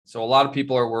So a lot of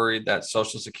people are worried that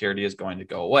Social Security is going to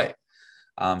go away.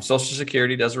 Social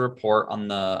Security does a report on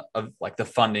the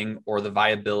funding or the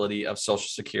viability of Social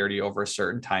Security over a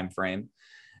certain time frame.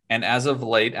 And as of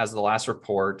late, as the last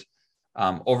report,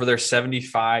 over their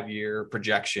 75-year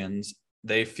projections,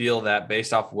 they feel that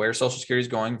based off where Social Security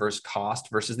is going versus cost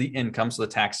versus the income, so the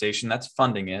taxation that's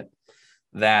funding it,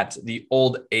 that the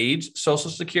old age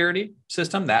Social Security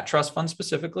system, that trust fund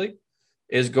specifically,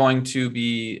 is going to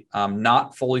be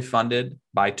not fully funded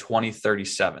by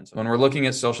 2037. So when we're looking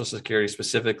at Social Security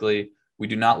specifically, we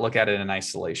do not look at it in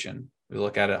isolation. We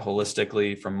look at it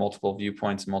holistically from multiple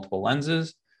viewpoints, multiple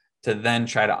lenses, to then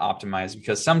try to optimize,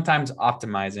 because sometimes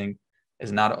optimizing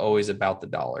is not always about the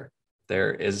dollar.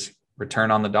 There is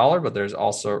return on the dollar, but there's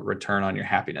also return on your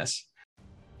happiness.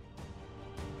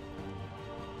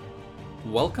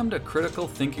 Welcome to Critical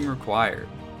Thinking Required,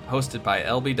 hosted by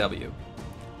LBW.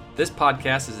 This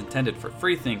podcast is intended for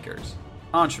free thinkers,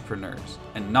 entrepreneurs,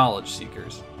 and knowledge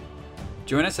seekers.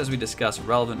 Join us as we discuss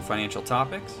relevant financial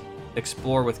topics,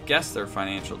 explore with guests their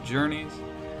financial journeys,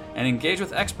 and engage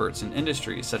with experts in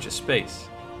industries such as space,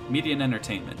 media and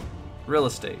entertainment, real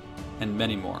estate, and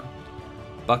many more.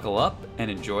 Buckle up and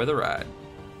enjoy the ride.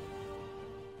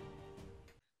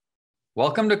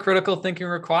 Welcome to Critical Thinking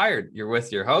Required. You're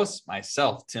with your host,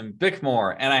 myself, Tim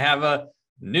Bickmore, and I have a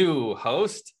new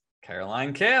host,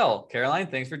 Caroline Kale. Caroline,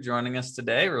 thanks for joining us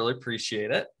today. Really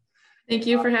appreciate it. Thank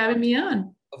you for having me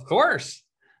on. Of course.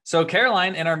 So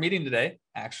Caroline, in our meeting today,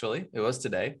 actually, it was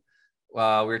today, we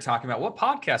were talking about what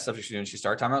podcast subjects you do, and she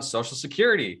started talking about Social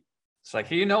Security. It's like,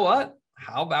 hey, you know what?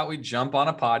 How about we jump on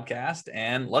a podcast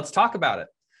and let's talk about it?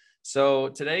 So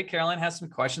today, Caroline has some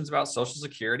questions about Social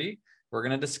Security. We're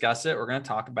going to discuss it. We're going to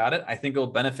talk about it. I think it will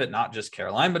benefit not just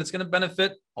Caroline, but it's going to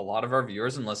benefit a lot of our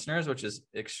viewers and listeners, which is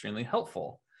extremely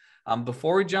helpful.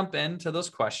 Before we jump into those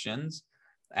questions,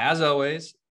 as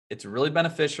always, it's really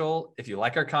beneficial if you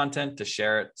like our content to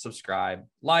share it, subscribe,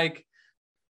 like.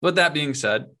 With that being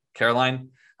said, Caroline,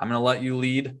 I'm going to let you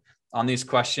lead on these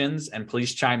questions, and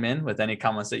please chime in with any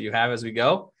comments that you have as we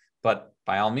go. But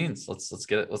by all means, let's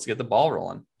get the ball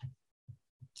rolling.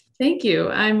 Thank you.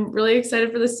 I'm really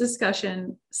excited for this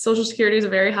discussion. Social Security is a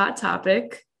very hot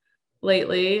topic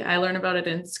lately. I learn about it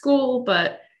in school,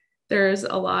 but there's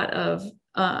a lot of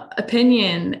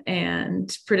opinion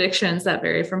and predictions that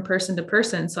vary from person to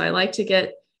person. So I like to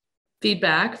get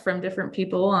feedback from different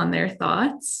people on their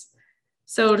thoughts.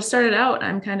 So to start it out,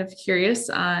 I'm kind of curious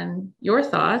on your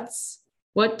thoughts.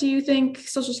 What do you think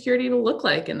Social Security will look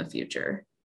like in the future?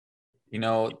 You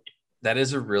know, that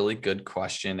is a really good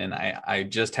question. And I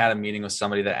just had a meeting with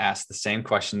somebody that asked the same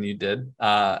question you did.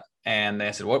 And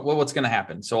they said, what's going to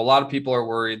happen? So a lot of people are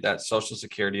worried that Social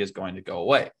Security is going to go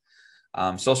away.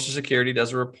 Social Security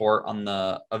does a report on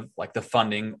the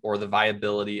funding or the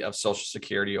viability of Social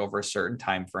Security over a certain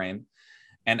time frame.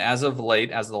 And as of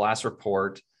late, as the last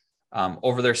report,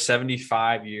 over their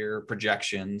 75-year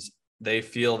projections, they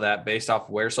feel that based off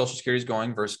where Social Security is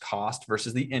going versus cost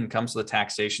versus the income, so the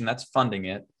taxation that's funding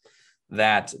it,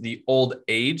 that the old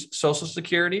age Social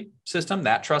Security system,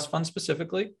 that trust fund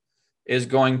specifically, is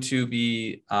going to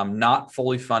be not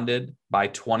fully funded by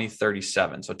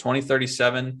 2037. So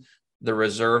 2037, the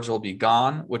reserves will be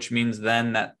gone, which means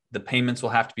then that the payments will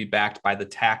have to be backed by the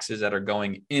taxes that are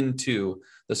going into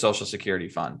the Social Security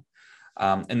fund.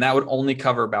 And that would only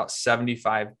cover about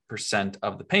 75%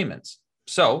 of the payments.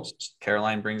 So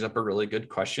Caroline brings up a really good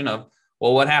question of,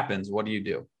 well, what happens? What do you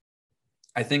do?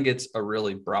 I think it's a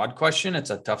really broad question. It's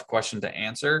a tough question to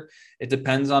answer. It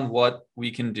depends on what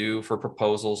we can do for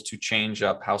proposals to change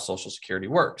up how Social Security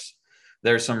works.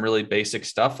 There's some really basic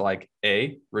stuff like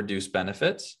A, reduce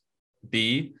benefits,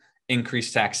 B,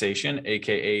 increase taxation,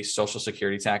 AKA Social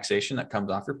Security taxation that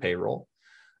comes off your payroll,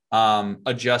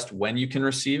 adjust when you can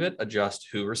receive it, adjust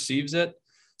who receives it.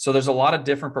 So there's a lot of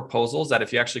different proposals that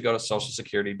if you actually go to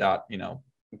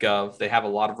socialsecurity.gov, they have a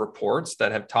lot of reports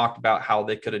that have talked about how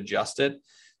they could adjust it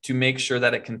to make sure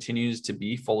that it continues to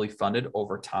be fully funded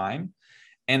over time.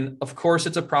 And of course,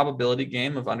 it's a probability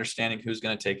game of understanding who's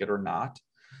going to take it or not.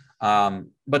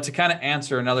 But to kind of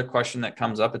answer another question that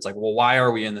comes up, it's like, well, why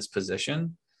are we in this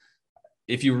position?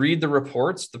 If you read the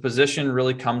reports, the position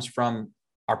really comes from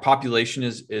our population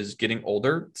is getting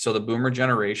older. So the boomer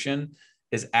generation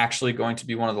is actually going to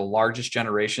be one of the largest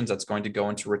generations that's going to go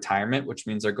into retirement, which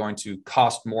means they're going to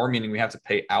cost more, meaning we have to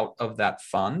pay out of that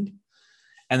fund.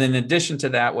 And then in addition to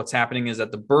that, what's happening is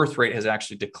that the birth rate has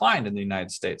actually declined in the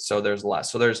United States. So there's less.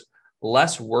 So there's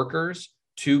less workers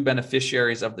to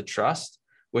beneficiaries of the trust,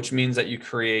 which means that you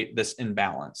create this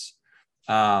imbalance.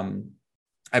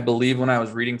 I believe when I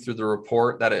was reading through the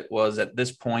report that it was at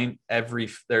this point,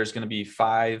 there's going to be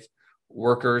 5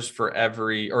 workers for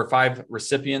every, or 5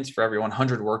 recipients for every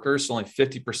 100 workers. So only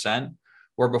 50%,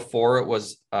 where before it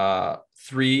was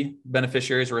 3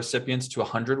 beneficiaries or recipients to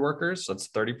 100 workers. So that's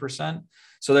 30%.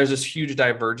 So there's this huge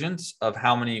divergence of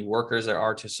how many workers there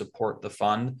are to support the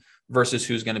fund versus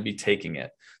who's going to be taking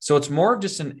it. So it's more of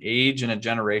just an age and a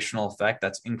generational effect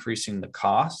that's increasing the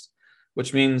cost,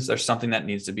 which means there's something that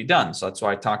needs to be done. So that's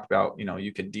why I talked about,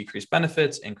 you could decrease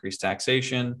benefits, increase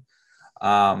taxation.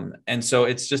 And so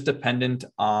it's just dependent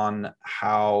on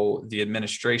how the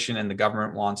administration and the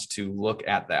government wants to look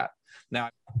at that. Now,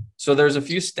 so there's a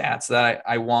few stats that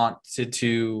I wanted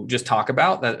to just talk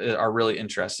about that are really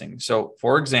interesting. So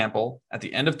for example, at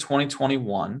the end of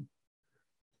 2021,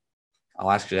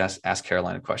 I'll actually ask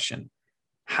Caroline a question.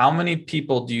 How many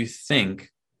people do you think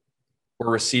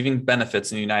were receiving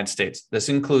benefits in the United States? This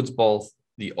includes both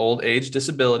the old age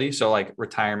disability, so like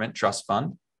retirement trust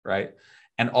fund, right?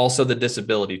 And also the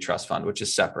disability trust fund, which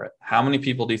is separate. How many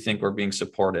people do you think were being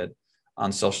supported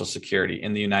on Social Security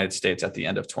in the United States at the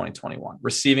end of 2021,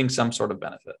 receiving some sort of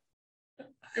benefit? I'm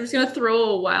just going to throw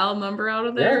a wild number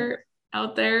out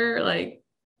there, like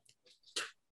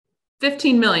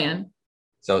 15 million.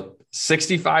 So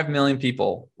 65 million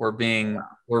people were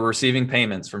receiving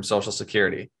payments from Social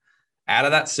Security. Out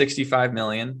of that 65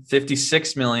 million,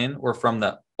 56 million were from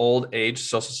the old age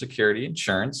Social Security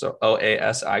insurance, so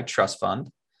OASI trust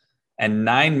fund, and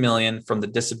 9 million from the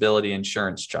disability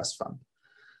insurance trust fund.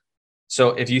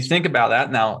 So if you think about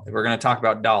that, now we're going to talk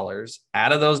about dollars.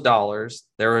 Out of those dollars,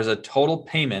 there was a total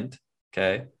payment,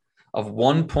 of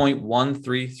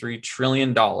 $1.133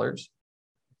 trillion.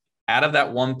 Out of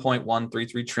that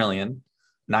 $1.133 trillion,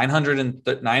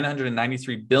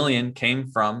 993 billion came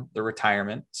from the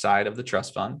retirement side of the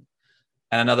trust fund,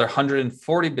 and another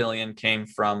 140 billion came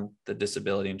from the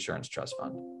disability insurance trust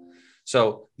fund.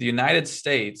 So the United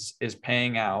States is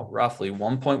paying out roughly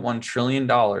 $1.1 trillion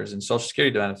in Social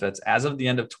Security benefits as of the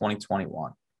end of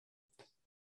 2021.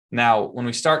 Now, when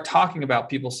we start talking about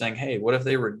people saying, hey, what if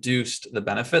they reduced the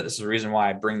benefit? This is the reason why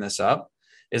I bring this up,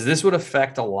 is this would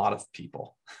affect a lot of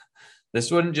people. This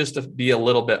wouldn't just be a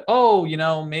little bit,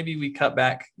 maybe we cut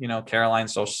back,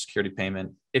 Caroline's Social Security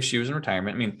payment if she was in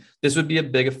retirement. I mean, this would be a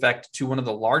big effect to one of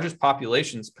the largest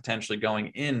populations potentially going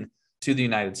in to the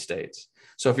United States.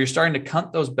 So if you're starting to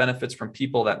cut those benefits from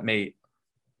people that may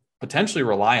potentially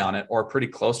rely on it or pretty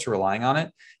close to relying on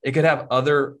it, it could have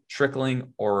other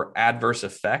trickling or adverse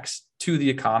effects to the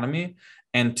economy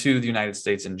and to the United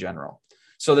States in general.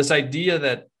 So this idea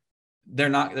that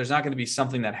there's not going to be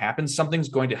something that happens, something's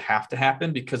going to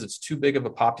happen because it's too big of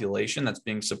a population that's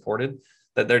being supported,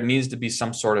 that there needs to be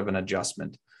some sort of an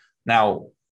adjustment. Now,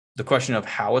 the question of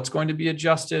how it's going to be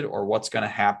adjusted or what's going to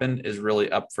happen is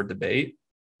really up for debate.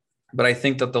 But I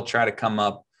think that they'll try to come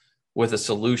up with a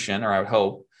solution, or I would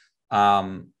hope,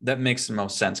 that makes the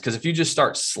most sense. Because if you just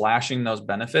start slashing those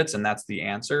benefits and that's the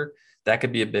answer, that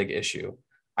could be a big issue.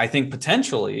 I think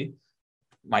potentially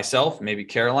myself, maybe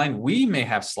Caroline, we may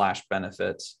have slashed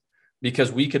benefits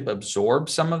because we could absorb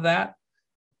some of that.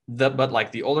 But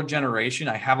like the older generation,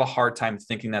 I have a hard time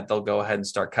thinking that they'll go ahead and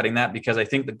start cutting that, because I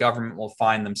think the government will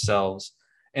find themselves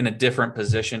in a different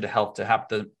position to have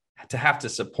to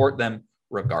support them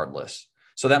regardless.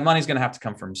 So that money is going to have to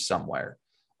come from somewhere.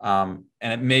 And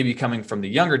it may be coming from the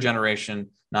younger generation,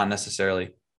 not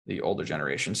necessarily the older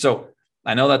generation. So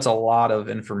I know that's a lot of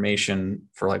information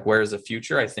for like, where's the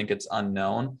future? I think it's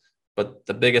unknown, but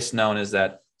the biggest known is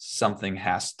that something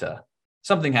has to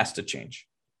change.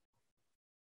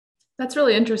 That's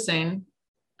really interesting.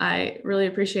 I really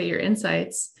appreciate your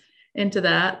insights into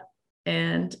that.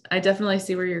 And I definitely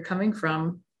see where you're coming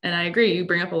from. And I agree, you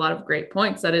bring up a lot of great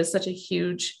points. That is such a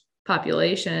huge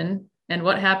population. And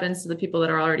what happens to the people that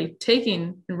are already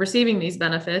taking and receiving these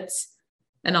benefits,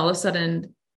 and all of a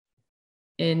sudden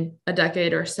in a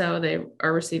decade or so, they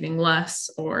are receiving less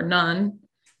or none?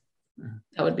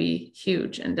 That would be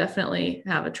huge and definitely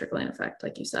have a trickling effect,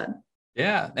 like you said.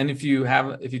 Yeah. And if you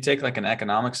take like an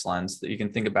economics lens, that you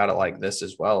can think about it like this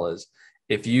as well, as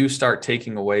if you start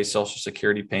taking away Social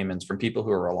Security payments from people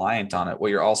who are reliant on it,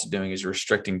 what you're also doing is you're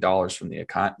restricting dollars from the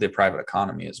private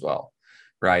economy as well,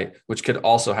 right? Which could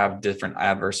also have different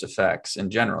adverse effects in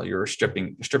general. You're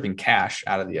stripping cash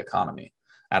out of the economy,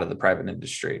 out of the private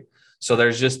industry. So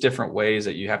there's just different ways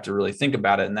that you have to really think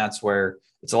about it. And that's where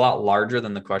it's a lot larger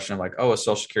than the question of like, oh, is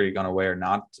Social Security going away or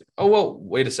not? Oh, well,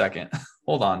 wait a second.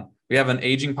 Hold on. We have an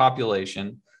aging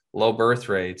population, low birth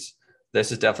rates.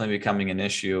 This is definitely becoming an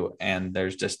issue. And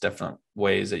there's just different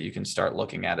ways that you can start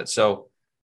looking at it. So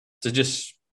to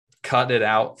just cut it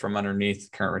out from underneath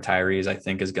current retirees, I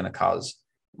think is going to cause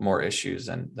more issues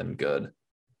than good.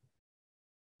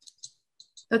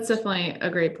 That's definitely a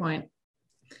great point.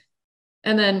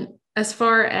 And then as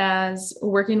far as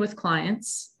working with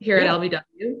clients here at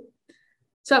LBW,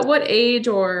 so at what age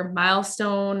or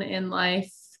milestone in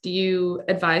life do you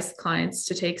advise clients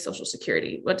to take Social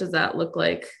Security? What does that look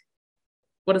like?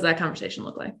 What does that conversation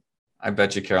look like? I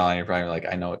bet you, Caroline, you're probably like,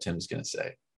 I know what Tim's going to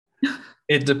say.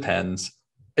 It depends.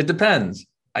 It depends.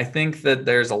 I think that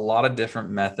there's a lot of different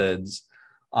methods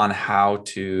on how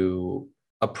to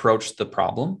approach the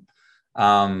problem.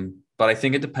 But I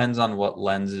think it depends on what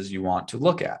lenses you want to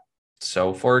look at.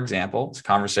 So, for example, this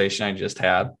conversation I just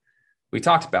had, we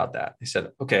talked about that. He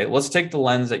said, okay, let's take the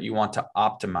lens that you want to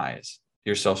optimize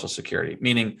your Social Security,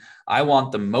 meaning I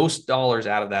want the most dollars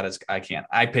out of that as I can.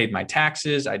 I paid my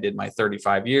taxes. I did my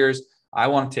 35 years. I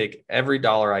want to take every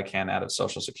dollar I can out of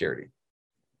Social Security.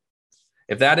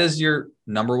 If that is your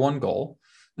number one goal,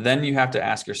 then you have to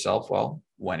ask yourself, well,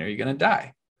 when are you going to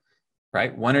die?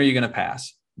 Right? When are you going to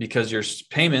pass? Because your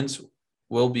payments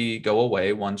will go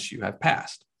away once you have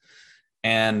passed.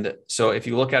 And so if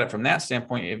you look at it from that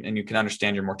standpoint, and you can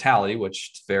understand your mortality, which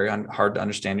it's very hard to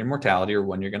understand your mortality or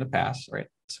when you're going to pass, right?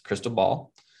 It's a crystal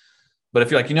ball. But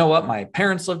if you're like, you know what, my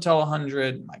parents lived till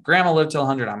 100, my grandma lived till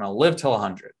 100, I'm going to live till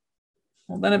 100.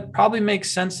 Well, then it probably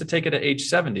makes sense to take it at age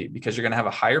 70 because you're going to have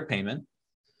a higher payment,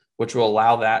 which will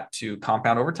allow that to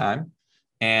compound over time.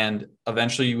 And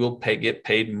eventually you will get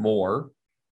paid more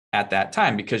at that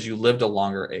time because you lived a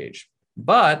longer age.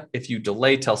 But if you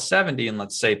delay till 70 and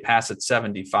let's say pass at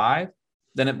 75,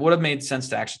 then it would have made sense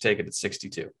to actually take it at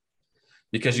 62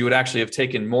 because you would actually have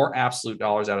taken more absolute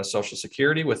dollars out of Social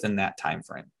Security within that time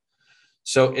frame.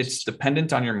 So it's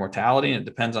dependent on your mortality and it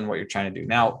depends on what you're trying to do.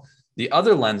 Now, the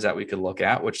other lens that we could look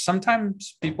at, which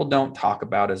sometimes people don't talk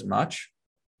about as much,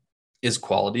 is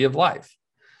quality of life.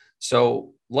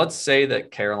 So let's say that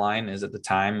Caroline is at the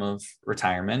time of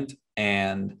retirement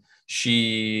and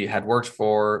she had worked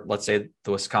for, let's say,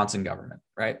 the Wisconsin government,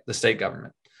 right? The state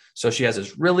government. So she has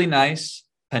this really nice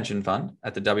pension fund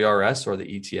at the WRS or the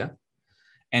ETF.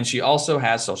 And she also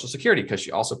has Social Security because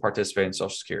she also participated in Social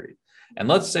Security. And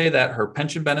let's say that her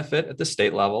pension benefit at the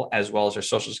state level, as well as her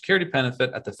Social Security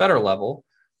benefit at the federal level,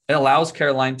 it allows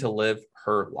Caroline to live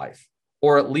her life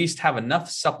or at least have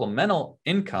enough supplemental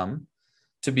income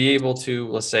to be able to,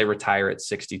 let's say, retire at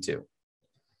 62.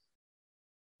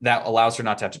 That allows her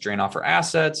not to have to drain off her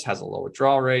assets, has a low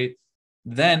withdrawal rate.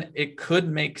 Then it could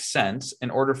make sense in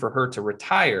order for her to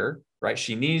retire, right?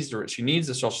 She needs the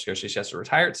Social Security. She has to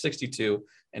retire at 62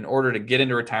 in order to get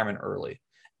into retirement early.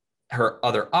 Her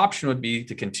other option would be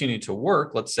to continue to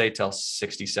work, let's say till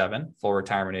 67, full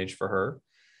retirement age for her,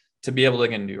 to be able to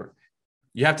get into her.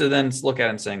 You have to then look at it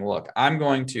and saying, look, I'm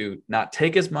going to not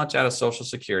take as much out of Social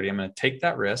Security. I'm going to take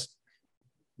that risk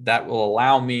that will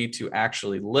allow me to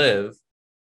actually live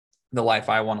the life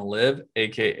I want to live,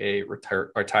 AKA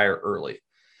retire early.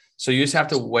 So you just have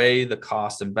to weigh the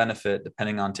cost and benefit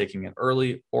depending on taking it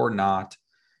early or not.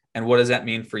 And what does that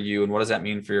mean for you? And what does that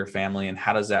mean for your family? And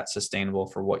how does that sustainable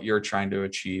for what you're trying to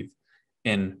achieve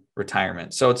in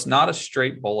retirement? So it's not a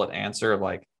straight bullet answer of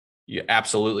like, you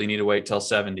absolutely need to wait till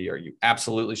 70 or you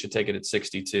absolutely should take it at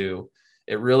 62.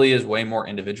 It really is way more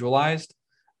individualized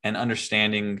and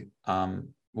understanding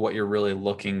what you're really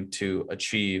looking to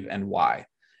achieve and why,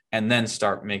 and then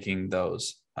start making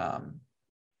those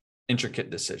intricate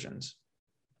decisions.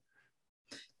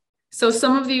 So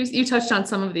some of these, you touched on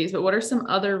some of these, but what are some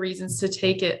other reasons to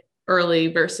take it early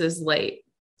versus late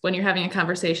when you're having a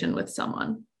conversation with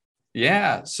someone?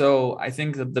 Yeah. So I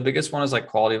think the biggest one is like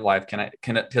quality of life. Can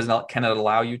it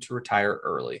allow you to retire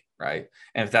early? Right.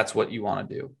 And if that's what you want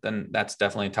to do, then that's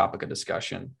definitely a topic of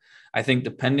discussion. I think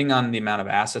depending on the amount of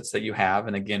assets that you have,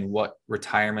 and again, what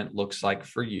retirement looks like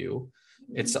for you,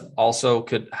 it's also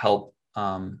could help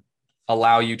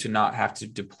allow you to not have to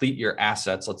deplete your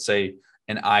assets. Let's say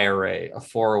an IRA, a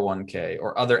 401k,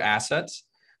 or other assets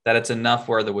that it's enough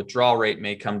where the withdrawal rate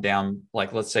may come down,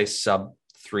 like let's say sub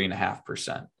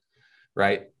 3.5%.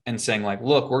 Right. And saying like,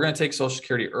 look, we're going to take Social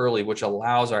Security early, which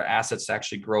allows our assets to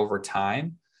actually grow over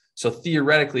time. So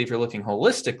theoretically, if you're looking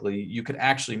holistically, you could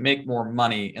actually make more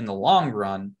money in the long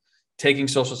run, taking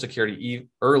Social Security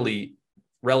early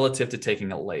relative to taking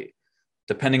it late,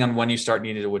 depending on when you start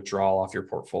needing to withdraw off your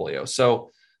portfolio.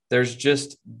 So there's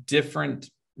just different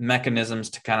mechanisms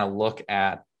to kind of look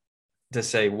at to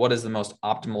say, what is the most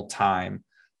optimal time?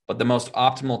 But the most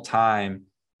optimal time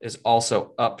is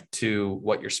also up to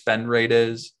what your spend rate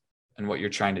is and what you're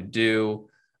trying to do.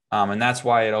 And that's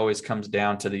why it always comes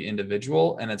down to the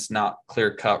individual, and it's not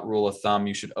clear cut rule of thumb.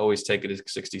 You should always take it at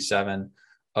 67,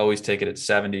 always take it at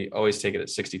 70, always take it at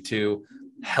 62.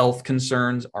 Health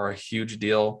concerns are a huge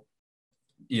deal.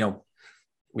 You know,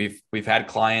 we've had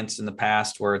clients in the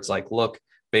past where it's like, look,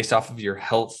 based off of your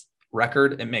health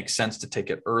record, it makes sense to take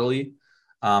it early,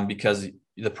 because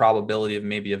the probability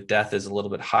of death is a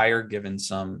little bit higher given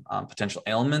some potential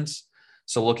ailments.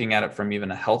 So looking at it from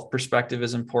even a health perspective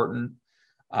is important.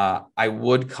 I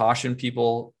would caution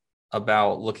people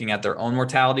about looking at their own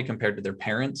mortality compared to their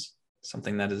parents.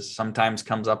 Something that is sometimes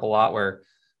comes up a lot where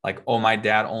like, oh, my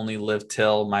dad only lived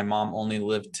till, my mom only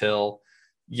lived till.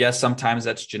 Yes, sometimes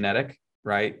that's genetic,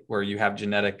 right? Where you have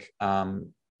genetic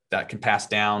that can pass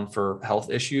down for health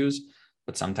issues,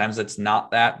 but sometimes it's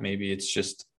not that. Maybe it's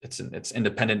just, it's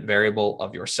independent variable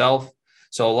of yourself.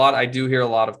 So I do hear a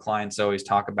lot of clients always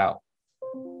talk about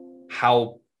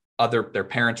how their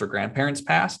parents or grandparents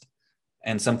passed.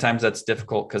 And sometimes that's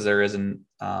difficult because there isn't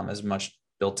as much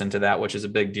built into that, which is a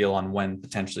big deal on when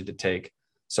potentially to take.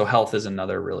 So health is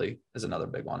another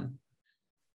big one.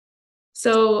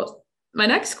 So my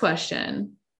next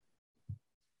question,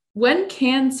 when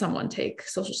can someone take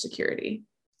Social Security?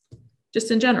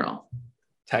 Just in general.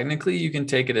 Technically, you can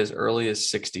take it as early as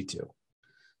 62.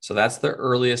 So that's the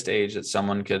earliest age that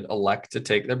someone could elect to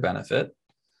take their benefit.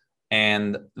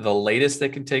 And the latest they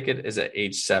can take it is at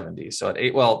age 70. So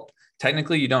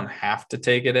technically you don't have to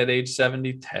take it at age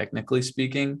 70, technically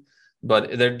speaking,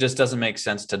 but there just doesn't make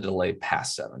sense to delay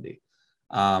past 70.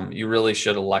 You really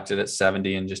should elect it at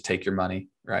 70 and just take your money,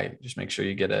 right? Just make sure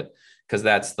you get it, because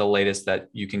that's the latest that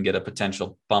you can get a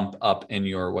potential bump up in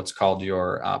your, what's called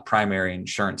your primary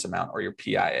insurance amount, or your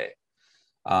PIA.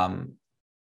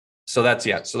 So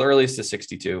the earliest is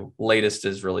 62, latest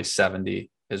is really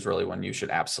 70 is really when you should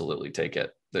absolutely take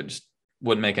it. That just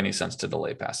wouldn't make any sense to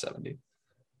delay past 70.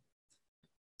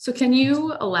 So can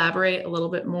you elaborate a little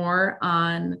bit more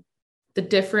on the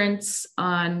difference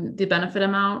on the benefit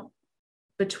amount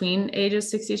between ages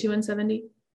 62 and 70?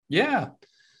 Yeah.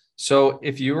 So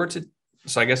if you were to,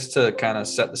 I guess to kind of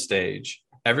set the stage,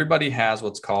 everybody has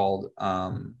what's called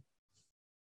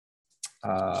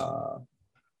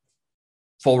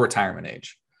full retirement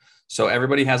age. So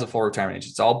everybody has a full retirement age.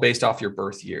 It's all based off your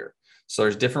birth year. So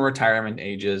there's different retirement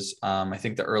ages. I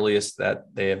think the earliest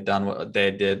that they have done what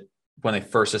they did when they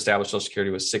first established Social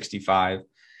Security was 65.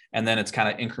 And then it's kind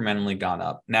of incrementally gone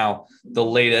up. Now, the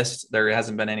latest, there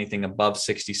hasn't been anything above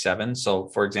 67. So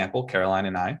for example, Caroline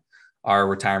and I, our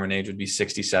retirement age would be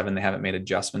 67. They haven't made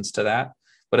adjustments to that,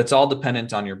 but it's all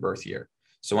dependent on your birth year.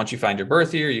 So once you find your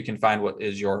birth year, you can find what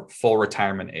is your full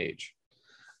retirement age.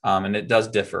 And it does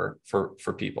differ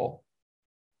for people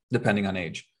depending on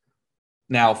age.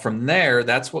 Now, from there,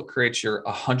 that's what creates your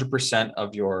 100%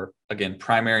 of your, again,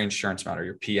 primary insurance amount, or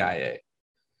your PIA.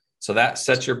 So that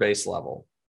sets your base level.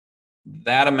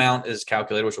 That amount is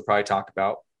calculated, which we'll probably talk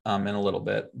about in a little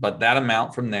bit. But that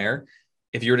amount from there,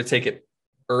 if you were to take it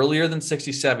earlier than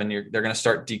 67, they're going to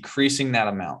start decreasing that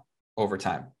amount over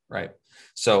time, right?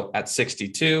 So at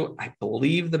 62, I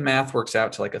believe the math works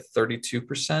out to like a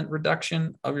 32%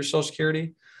 reduction of your Social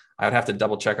Security. I would have to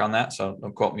double check on that, so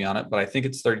don't quote me on it, but I think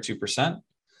it's 32%.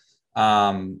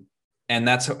 And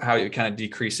that's how it kind of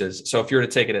decreases. So if you were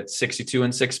to take it at 62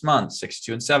 and 6 months,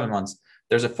 62 and 7 months,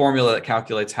 there's a formula that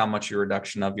calculates how much your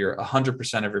reduction of your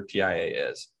 100% of your PIA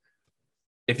is.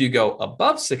 If you go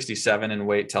above 67 and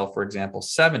wait till, for example,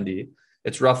 70,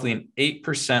 it's roughly an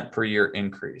 8% per year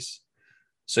increase.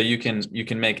 So you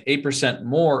can make 8%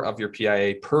 more of your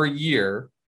PIA per year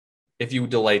if you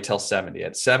delay till 70.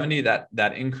 At 70,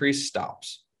 that increase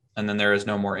stops, and then there is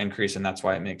no more increase, and that's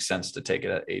why it makes sense to take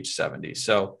it at age 70.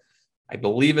 So I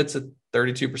believe it's a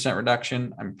 32%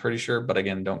 reduction, I'm pretty sure, but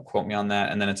again, don't quote me on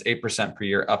that. And then it's 8% per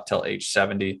year up till age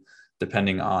 70,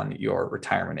 depending on your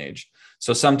retirement age.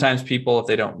 So sometimes people, if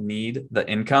they don't need the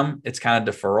income, it's kind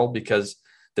of deferral, because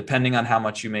depending on how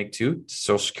much you make too,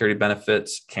 Social Security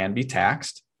benefits can be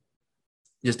taxed,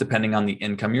 just depending on the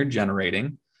income you're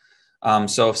generating.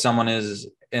 So if someone is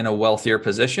in a wealthier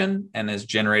position and is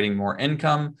generating more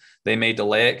income, they may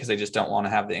delay it because they just don't want to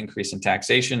have the increase in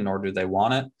taxation, nor do they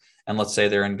want it. And let's say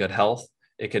they're in good health,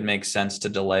 it could make sense to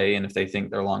delay. And if they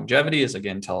think their longevity is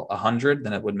again till 100,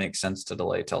 then it would make sense to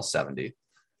delay till 70.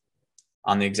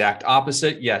 On the exact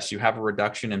opposite, yes, you have a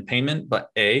reduction in payment,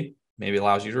 but maybe it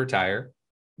allows you to retire.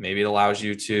 Maybe it allows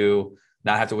you to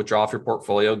not have to withdraw off your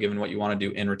portfolio given what you want to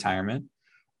do in retirement.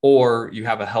 Or you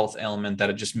have a health element that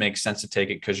it just makes sense to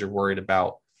take it because you're worried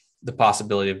about the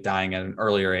possibility of dying at an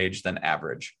earlier age than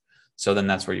average. So then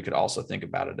that's where you could also think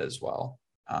about it as well.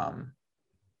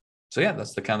 So yeah,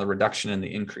 that's the kind of the reduction in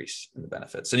the increase in the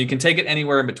benefits. And you can take it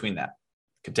anywhere in between that.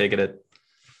 You could take it at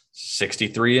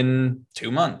 63 in 2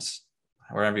 months,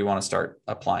 wherever you want to start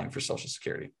applying for Social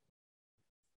Security.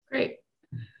 Great.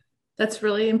 That's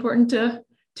really important to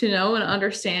know and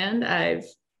understand. I've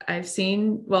I've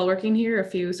seen while working here a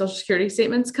few social security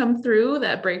statements come through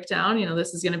that break down,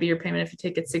 this is going to be your payment if you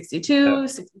take it 62,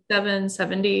 67,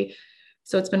 70.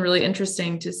 So it's been really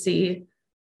interesting to see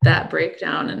that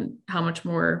breakdown and how much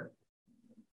more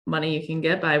money you can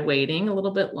get by waiting a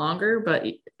little bit longer. But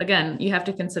again, you have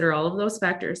to consider all of those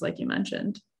factors, like you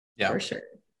mentioned, for sure.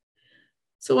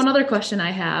 So one other question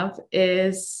I have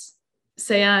is,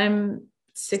 say I'm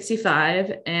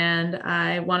 65 and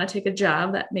I want to take a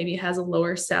job that maybe has a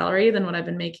lower salary than what I've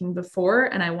been making before,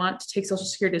 and I want to take Social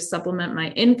Security to supplement my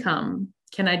income.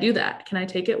 Can I do that? Can I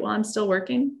take it while I'm still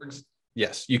working?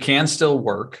 Yes, you can still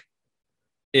work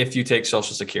if you take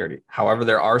Social Security. However,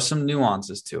 there are some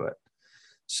nuances to it.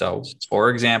 So, for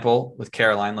example, with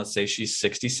Caroline, let's say she's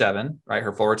 67, right?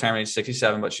 Her full retirement age is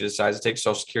 67, but she decides to take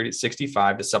Social Security at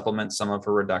 65 to supplement some of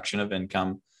her reduction of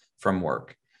income from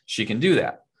work. She can do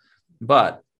that.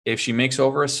 But if she makes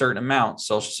over a certain amount,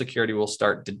 Social Security will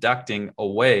start deducting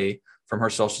away from her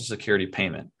Social Security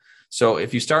payment. So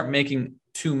if you start making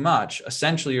too much,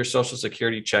 essentially your Social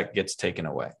Security check gets taken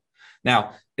away.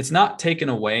 Now, it's not taken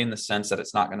away in the sense that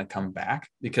it's not going to come back,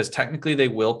 because technically they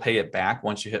will pay it back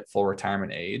once you hit full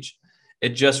retirement age. It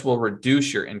just will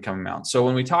reduce your income amount. So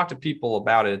when we talk to people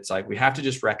about it, it's like we have to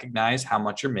just recognize how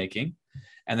much you're making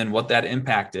and then what that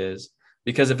impact is.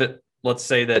 Because if let's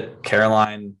say that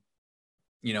Caroline,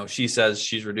 she says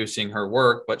she's reducing her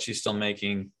work, but she's still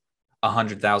making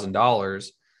 $100,000,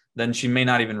 then she may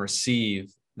not even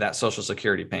receive that Social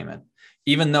Security payment.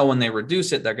 Even though when they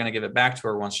reduce it, they're going to give it back to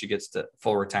her once she gets to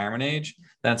full retirement age.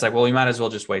 Then it's like, well, you might as well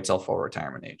just wait till full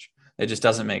retirement age. It just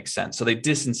doesn't make sense. So they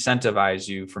disincentivize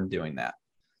you from doing that.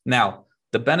 Now,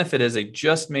 the benefit is they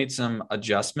just made some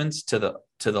adjustments to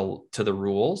the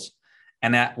rules.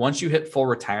 And that once you hit full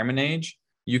retirement age,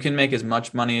 you can make as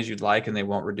much money as you'd like and they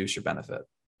won't reduce your benefit.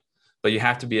 But you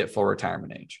have to be at full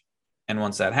retirement age. And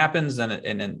once that happens, then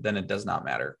it does not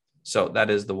matter. So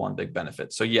that is the one big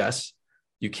benefit. So yes,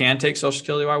 you can take Social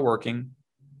Security while working,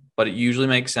 but it usually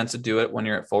makes sense to do it when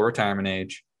you're at full retirement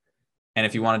age. And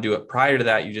if you want to do it prior to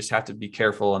that, you just have to be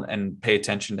careful and pay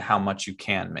attention to how much you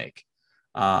can make,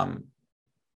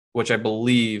 which I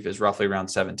believe is roughly around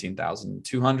 $17,200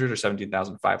 or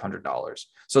 $17,500.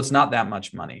 So it's not that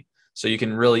much money. So you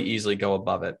can really easily go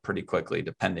above it pretty quickly,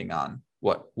 depending on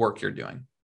what work you're doing.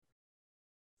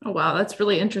 Oh, wow. That's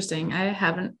really interesting. I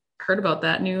haven't heard about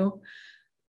that new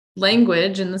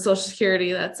language in the Social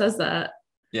Security that says that.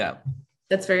 Yeah.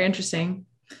 That's very interesting.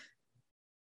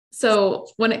 So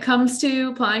when it comes to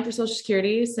applying for Social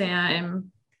Security, say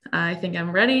I think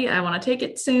I'm ready, I want to take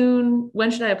it soon,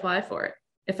 when should I apply for it?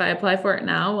 If I apply for it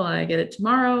now, will I get it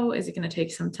tomorrow? Is it going to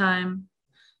take some time?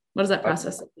 What does that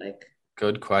process look like?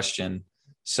 Good question.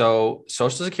 So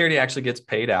Social Security actually gets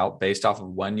paid out based off of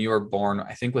when you were born,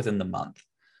 I think within the month.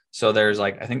 So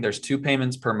I think there's 2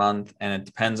 payments per month, and it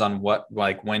depends on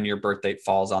when your birth date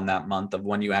falls on that month of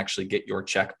when you actually get your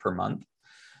check per month.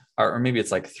 Or maybe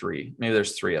it's like 3, maybe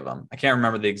there's 3 of them. I can't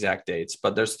remember the exact dates,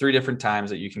 but there's 3 different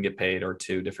times that you can get paid, or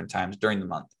 2 different times during the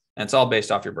month. And it's all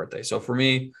based off your birthday. So for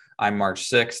me, I'm March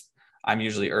 6th. I'm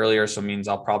usually earlier. So it means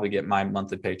I'll probably get my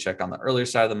monthly paycheck on the earlier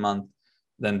side of the month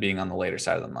than being on the later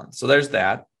side of the month. So there's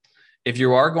that. If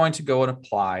you are going to go and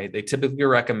apply, they typically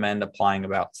recommend applying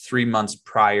about 3 months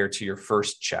prior to your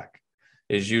first check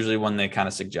is usually when they kind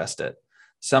of suggest it.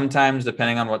 Sometimes,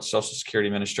 depending on what Social Security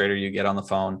administrator you get on the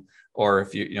phone, or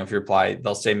if you apply,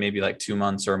 they'll say maybe like 2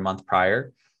 months or a month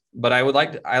prior. But I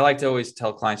like to always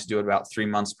tell clients to do it about 3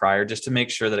 months prior, just to make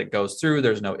sure that it goes through.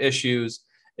 There's no issues.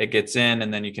 It gets in,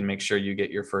 and then you can make sure you get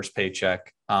your first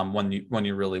paycheck when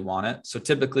you really want it. So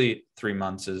typically 3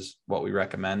 months is what we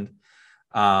recommend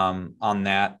on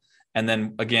that. And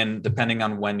then again, depending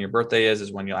on when your birthday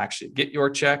is when you'll actually get your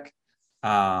check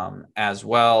as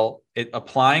well.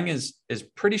 Applying is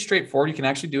pretty straightforward. You can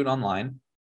actually do it online.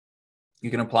 You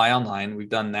can apply online. We've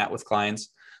done that with clients.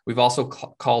 We've also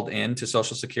called in to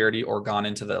Social Security or gone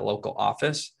into the local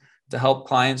office to help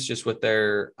clients just with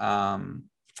their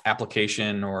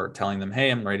application, or telling them, hey,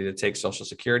 I'm ready to take Social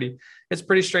Security. It's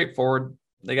pretty straightforward.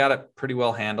 They got it pretty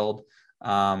well handled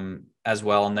as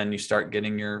well. And then you start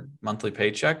getting your monthly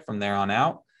paycheck from there on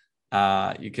out.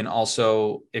 You can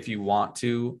also, if you want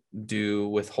to, do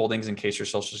withholdings in case your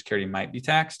Social Security might be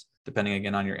taxed, depending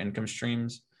again on your income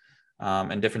streams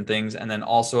and different things. And then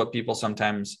also what people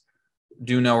sometimes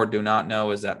do know or do not know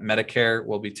is that Medicare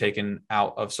will be taken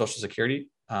out of Social Security.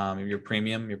 Your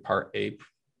premium, your Part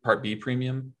B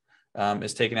premium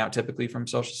is taken out typically from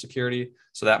Social Security.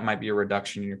 So that might be a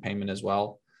reduction in your payment as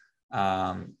well.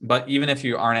 But even if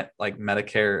you aren't at like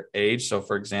Medicare age, so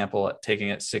for example, taking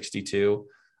it 62,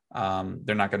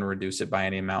 they're not going to reduce it by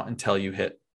any amount until you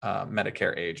hit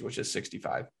Medicare age, which is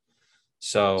 65.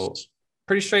 So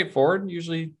pretty straightforward,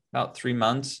 usually about 3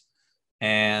 months.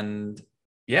 And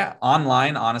yeah,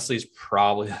 online honestly is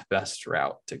probably the best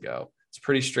route to go. It's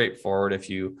pretty straightforward if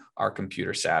you are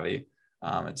computer savvy.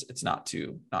 It's not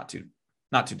too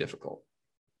difficult.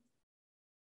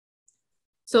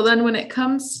 So then when it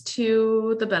comes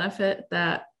to the benefit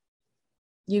that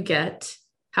you get,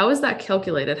 how is that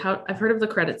calculated? I've heard of the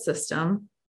credit system.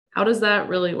 How does that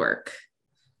really work?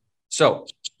 So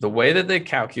the way that they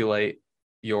calculate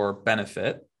your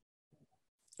benefit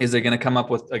is they're going to come up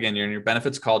with, again, your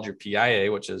benefits called your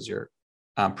PIA, which is your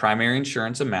primary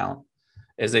insurance amount,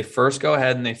 is they first go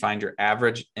ahead and they find your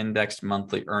average indexed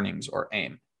monthly earnings, or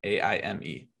AIME,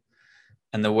 AIME.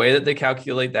 And the way that they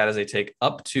calculate that is they take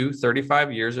up to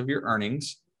 35 years of your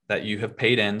earnings that you have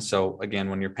paid in. So again,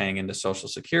 when you're paying into Social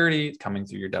Security, coming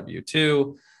through your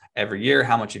W-2 every year,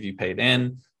 how much have you paid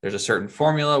in? There's a certain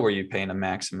formula where you pay in a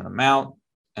maximum amount,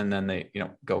 and then they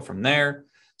go from there.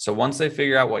 So once they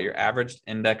figure out what your average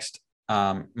indexed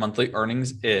monthly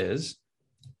earnings is,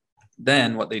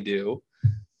 then what they do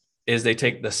is they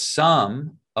take the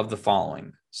sum of the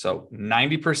following. So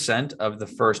 90% of the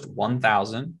first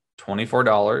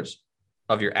 $1,024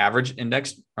 of your average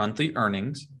indexed monthly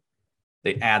earnings,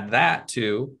 they add that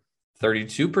to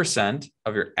 32%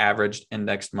 of your averaged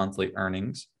indexed monthly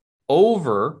earnings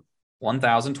over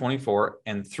 1,024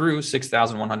 and through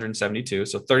 6,172.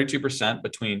 So 32%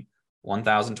 between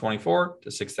 1,024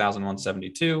 to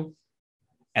 6,172.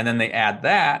 And then they add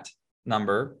that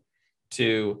number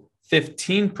to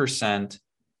 15%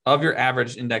 of your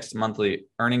average indexed monthly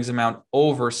earnings amount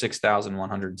over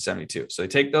 6,172. So they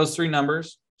take those three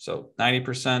numbers. So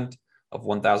 90% of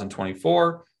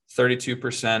 1,024,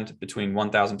 32% between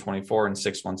 1,024 and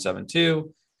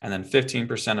 6,172, and then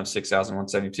 15% of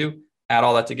 6,172. Add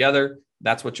all that together.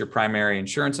 That's what your primary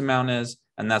insurance amount is.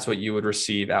 And that's what you would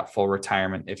receive at full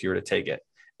retirement if you were to take it.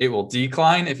 It will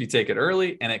decline if you take it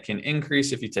early, and it can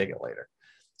increase if you take it later.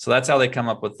 So that's how they come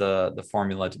up with the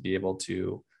formula to be able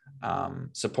to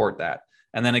support that.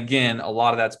 And then again, a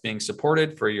lot of that's being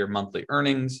supported for your monthly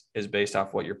earnings is based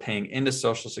off what you're paying into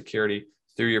Social Security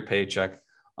through your paycheck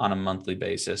on a monthly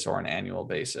basis or an annual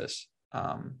basis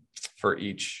for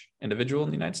each individual in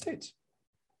the United States.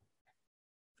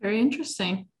 Very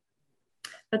interesting.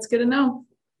 That's good to know.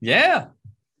 Yeah.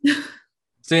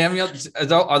 Samuel,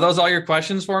 are those all your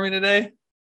questions for me today?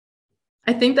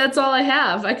 I think that's all I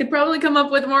have. I could probably come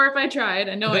up with more if I tried.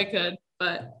 I know I could,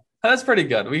 but that's pretty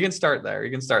good. We can start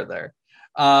there.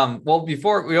 Well,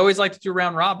 before, we always like to do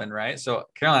round robin, right? So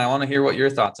Caroline, I want to hear what your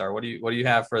thoughts are. What do you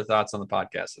have for thoughts on the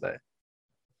podcast today?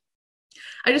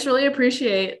 I just really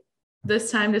appreciate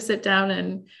this time to sit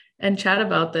down and chat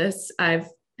about this. I've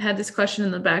had this question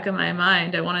in the back of my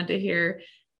mind. I wanted to hear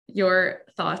your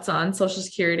thoughts on Social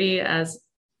Security as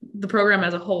the program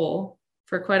as a whole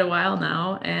for quite a while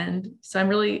now. And so I'm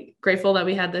really grateful that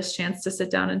we had this chance to sit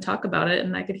down and talk about it,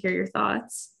 and I could hear your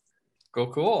thoughts.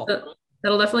 Cool. So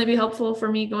that'll definitely be helpful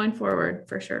for me going forward,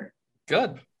 for sure.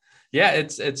 Good. Yeah,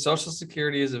 it's Social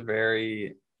Security is a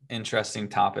very interesting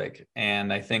topic.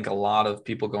 And I think a lot of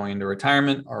people going into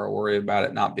retirement are worried about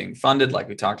it not being funded, like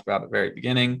we talked about at the very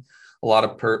beginning. A lot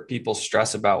of people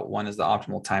stress about when is the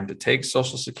optimal time to take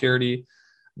Social Security.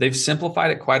 They've simplified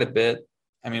it quite a bit.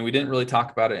 I mean, we didn't really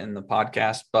talk about it in the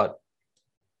podcast, but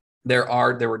there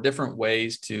were different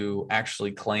ways to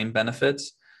actually claim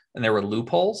benefits, and there were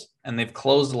loopholes, and they've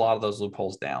closed a lot of those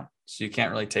loopholes down. So you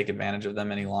can't really take advantage of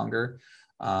them any longer.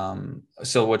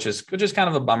 So which is kind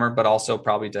of a bummer, but also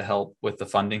probably to help with the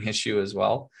funding issue as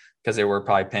well, because they were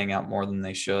probably paying out more than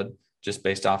they should just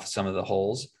based off of some of the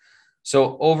holes.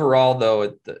 So overall,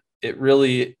 though, it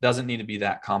really doesn't need to be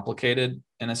that complicated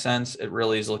in a sense. It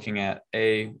really is looking at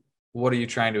what are you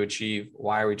trying to achieve?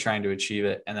 Why are we trying to achieve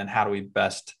it? And then how do we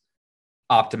best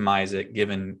optimize it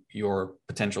given your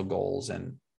potential goals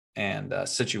and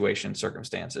situation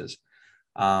circumstances?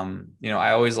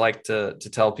 I always like to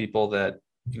tell people that,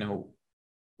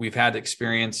 we've had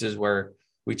experiences where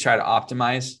we try to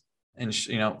optimize and,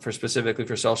 specifically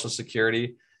for Social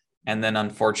Security. And then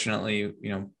unfortunately,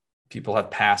 people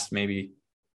have passed maybe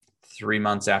 3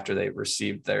 months after they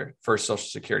received their first Social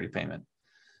Security payment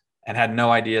and had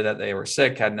no idea that they were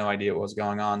sick, had no idea what was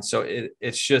going on. So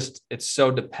it's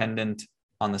so dependent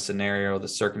on the scenario, the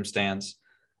circumstance.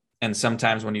 And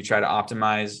sometimes when you try to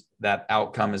optimize, that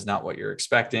outcome is not what you're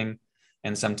expecting.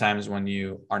 And sometimes when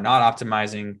you are not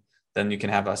optimizing, then you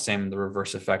can have the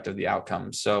reverse effect of the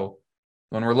outcome. So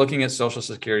when we're looking at Social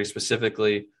Security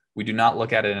specifically, we do not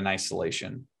look at it in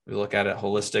isolation. We look at it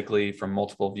holistically from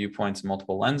multiple viewpoints,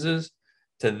 multiple lenses,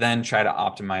 to then try to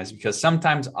optimize, because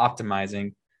sometimes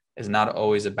optimizing is not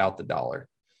always about the dollar.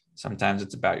 Sometimes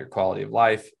it's about your quality of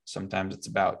life. Sometimes it's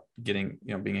about getting,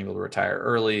 being able to retire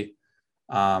early.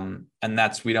 And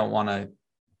that's, we want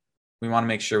to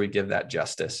make sure we give that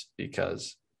justice,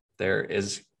 because there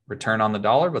is return on the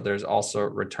dollar, but there's also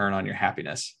return on your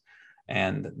happiness.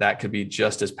 And that could be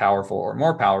just as powerful or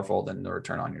more powerful than the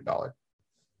return on your dollar.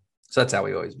 So that's how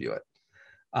we always view it.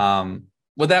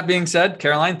 With that being said,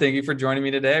 Caroline, thank you for joining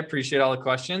me today. I appreciate all the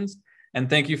questions. And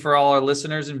thank you for all our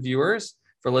listeners and viewers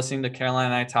for listening to Caroline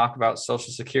and I talk about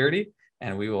Social Security.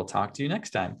 And we will talk to you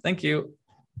next time. Thank you.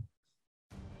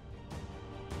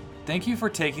 Thank you for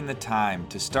taking the time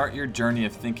to start your journey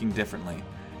of thinking differently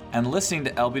and listening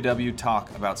to LBW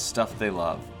talk about stuff they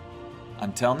love.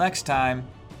 Until next time.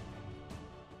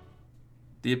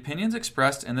 The opinions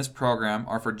expressed in this program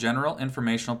are for general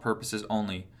informational purposes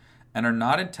only and are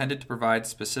not intended to provide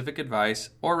specific advice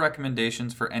or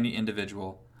recommendations for any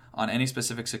individual on any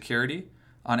specific security,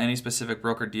 on any specific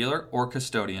broker-dealer or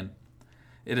custodian.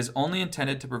 It is only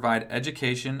intended to provide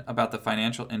education about the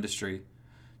financial industry.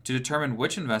 To determine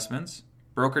which investments,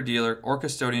 broker-dealer, or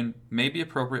custodian may be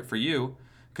appropriate for you,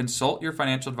 consult your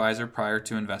financial advisor prior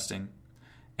to investing.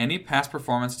 Any past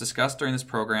performance discussed during this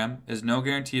program is no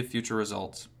guarantee of future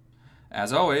results.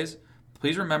 As always,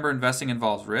 please remember investing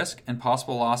involves risk and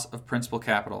possible loss of principal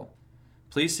capital.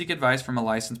 Please seek advice from a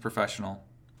licensed professional.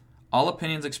 All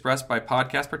opinions expressed by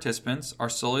podcast participants are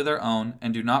solely their own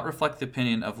and do not reflect the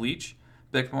opinion of Leach,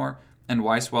 Bickmore, and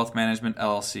Weiss Wealth Management,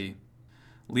 LLC.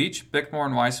 Leach, Bickmore,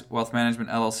 and Weiss Wealth Management,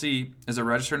 LLC is a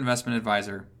registered investment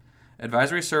advisor.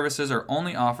 Advisory services are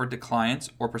only offered to clients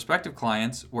or prospective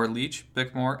clients where Leach,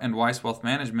 Bickmore, and Weiss Wealth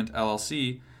Management,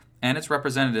 LLC and its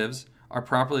representatives are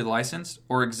properly licensed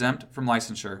or exempt from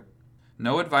licensure.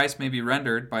 No advice may be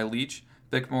rendered by Leach,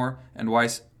 Bickmore, and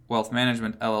Weiss Wealth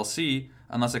Management, LLC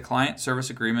unless a client service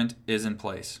agreement is in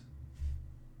place.